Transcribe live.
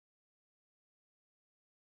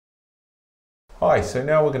Hi, so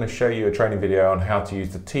now we're going to show you a training video on how to use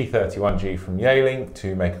the T31G from Yealink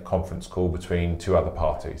to make a conference call between two other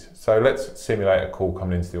parties. So let's simulate a call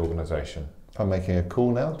coming into the organisation. I'm making a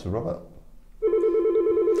call now to Robert.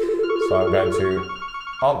 So I'm going to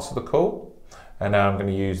answer the call, and now I'm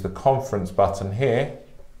going to use the conference button here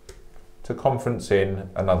to conference in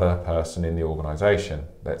another person in the organisation.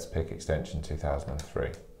 Let's pick extension 2003.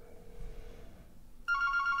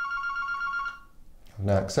 I've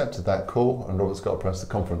now accepted that call and Robert's got to press the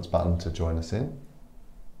conference button to join us in.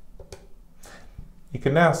 You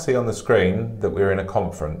can now see on the screen that we're in a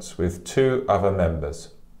conference with two other members.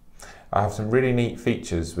 I have some really neat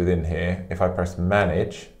features within here. If I press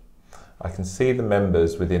manage, I can see the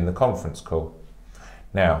members within the conference call.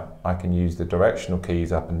 Now, I can use the directional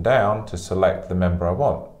keys up and down to select the member I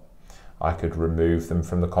want. I could remove them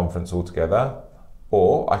from the conference altogether,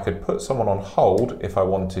 or I could put someone on hold if I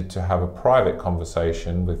wanted to have a private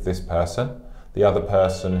conversation with this person. The other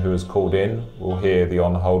person who has called in will hear the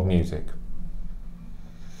on-hold music.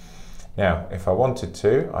 Now, if I wanted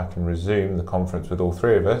to, I can resume the conference with all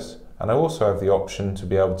three of us, and I also have the option to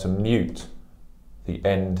be able to mute the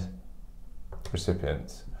end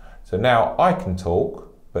recipients. So now I can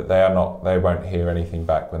talk, but they won't hear anything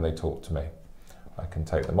back when they talk to me. I can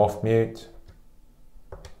take them off mute.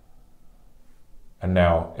 And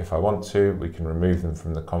now, if I want to, we can remove them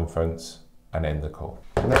from the conference and end the call.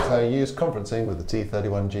 And that's how you use conferencing with the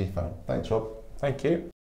T31G phone. Thanks, Rob. Thank you.